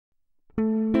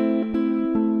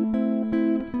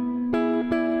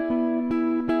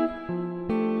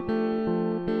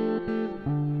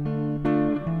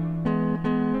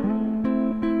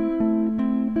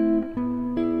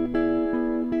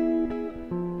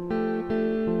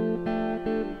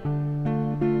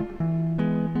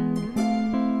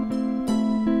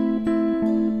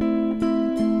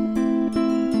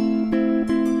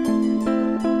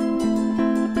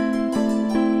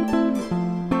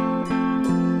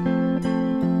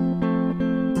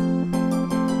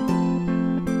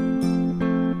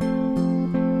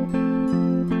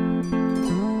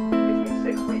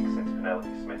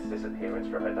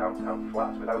downtown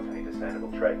flat without any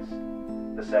discernible trace.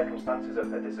 The circumstances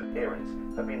of her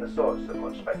disappearance have been the source of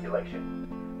much speculation.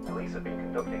 Police have been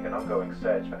conducting an ongoing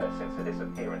search for her since her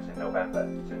disappearance in November,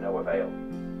 to no avail.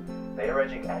 They are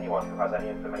urging anyone who has any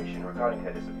information regarding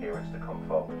her disappearance to come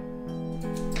forward.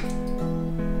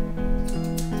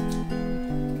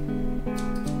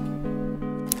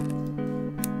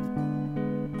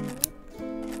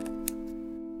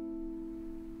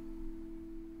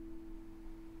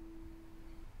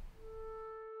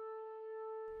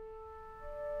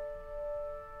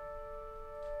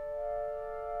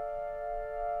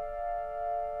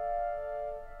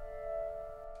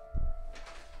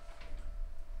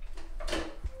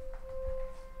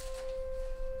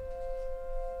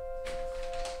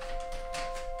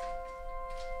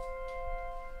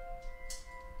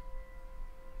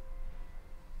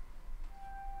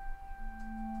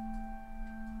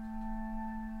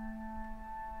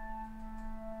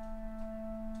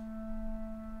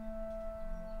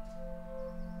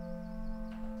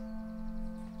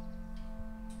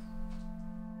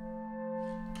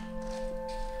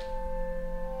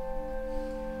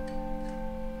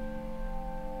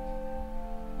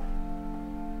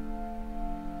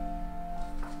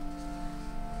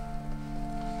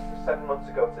 Seven months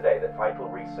ago today that vital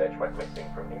research went missing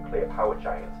from nuclear power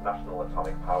giant National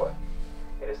Atomic Power.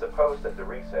 It is supposed that the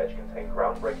research contained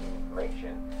groundbreaking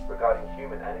information regarding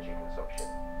human energy consumption.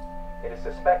 It is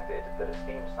suspected that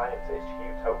esteemed scientist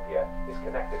Hugh Topia is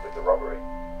connected with the robbery.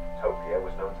 Topia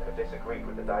was known to have disagreed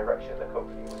with the direction the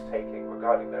company was taking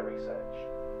regarding their research.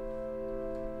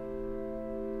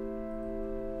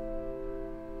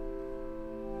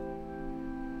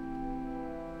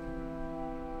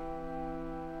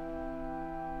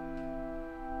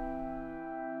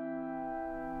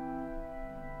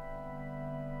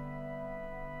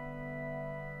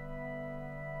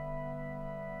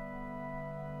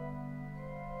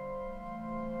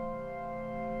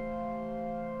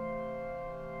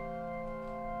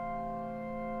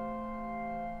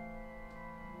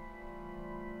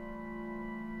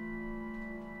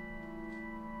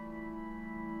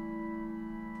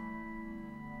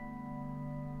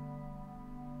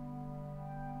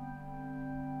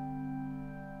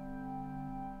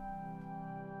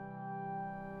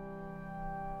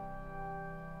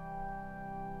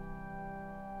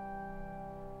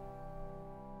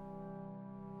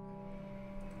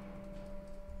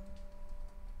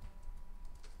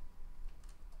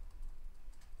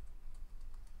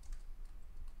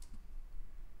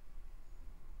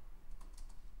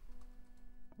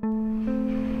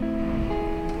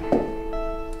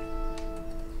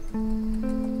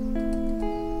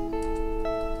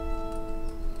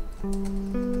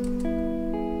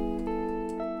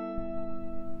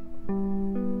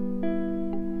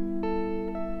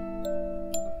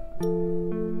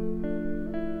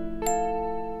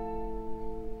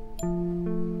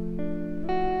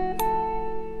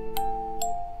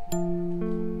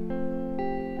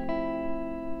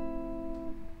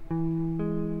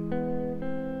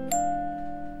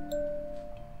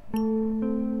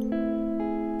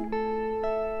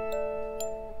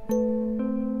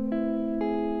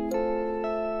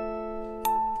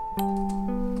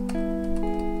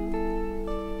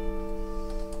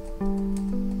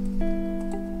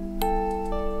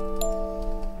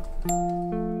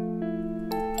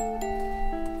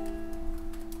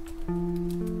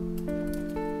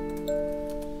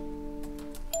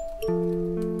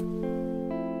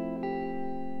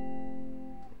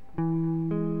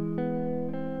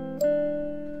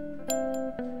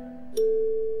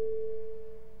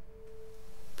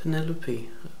 Penelope,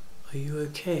 are you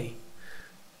okay?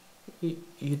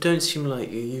 You don't seem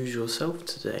like your usual self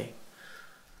today.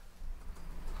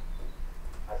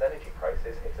 As energy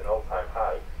prices hit an all-time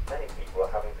high, many people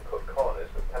are having to cut corners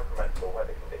with temperamental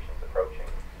weather conditions approaching.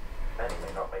 Many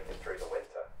may not make it through the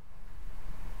winter.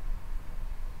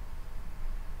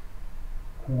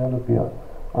 Penelope,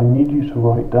 I need you to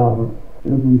write down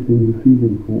everything you're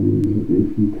feeling for me,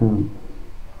 if you can.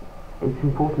 It's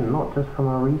important not just for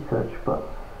my research, but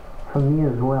for me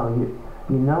as well.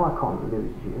 You know I can't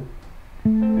lose you.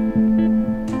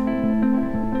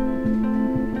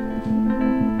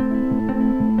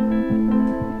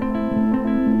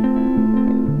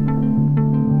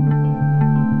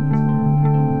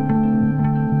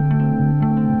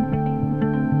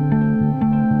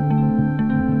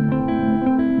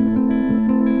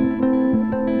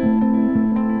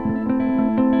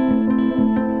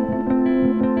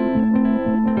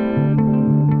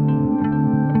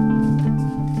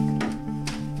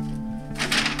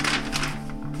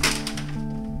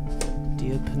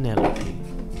 Dear Penelope,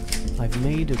 I've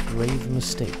made a grave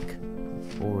mistake.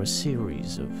 or a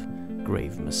series of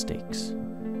grave mistakes.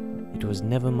 It was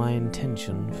never my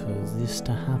intention for this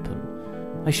to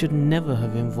happen. I should never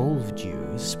have involved you,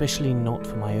 especially not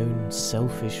for my own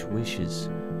selfish wishes.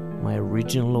 My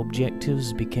original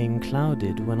objectives became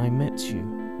clouded when I met you.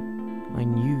 I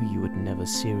knew you would never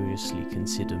seriously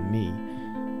consider me,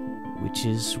 which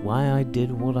is why I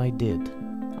did what I did.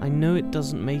 I know it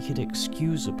doesn't make it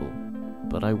excusable,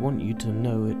 but I want you to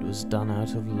know it was done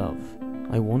out of love.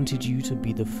 I wanted you to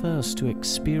be the first to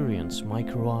experience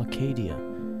micro-Arcadia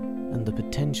and the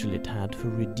potential it had for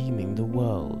redeeming the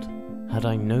world. Had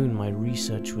I known my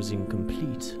research was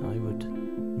incomplete, I would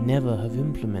never have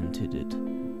implemented it,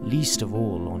 least of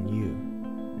all on you.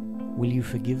 Will you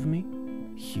forgive me,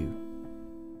 Hugh?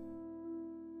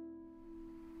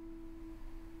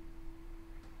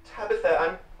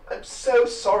 Tabitha, I'm so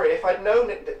sorry. If I'd known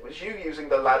it was you using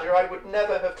the ladder, I would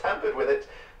never have tampered with it.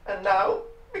 And now,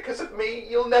 because of me,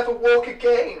 you'll never walk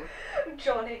again.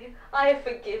 Johnny, I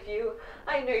forgive you.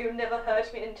 I know you never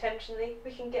hurt me intentionally.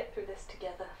 We can get through this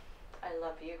together. I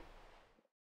love you.